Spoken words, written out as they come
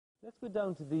Let's go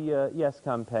down to the Yes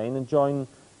campaign and join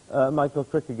Michael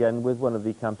Crick again with one of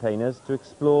the campaigners to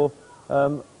explore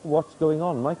what's going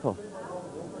on. Michael.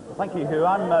 Thank you, Hugh.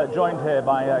 I'm joined here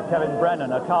by Kevin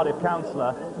Brennan, a Cardiff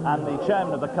councillor and the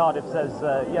chairman of the Cardiff Says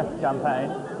Yes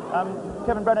campaign.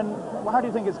 Kevin Brennan, how do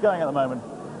you think it's going at the moment?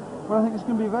 Well, I think it's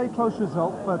going to be a very close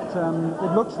result, but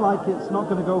it looks like it's not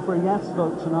going to go for a yes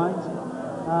vote tonight.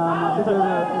 I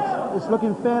think it's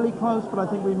looking fairly close, but I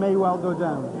think we may well go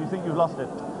down. You think you've lost it?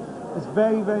 It's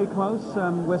very, very close.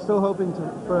 We're still hoping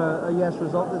for a yes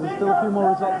result. There's still a few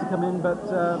more results to come in, but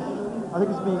I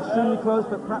think it's going to be extremely close,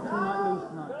 but perhaps we might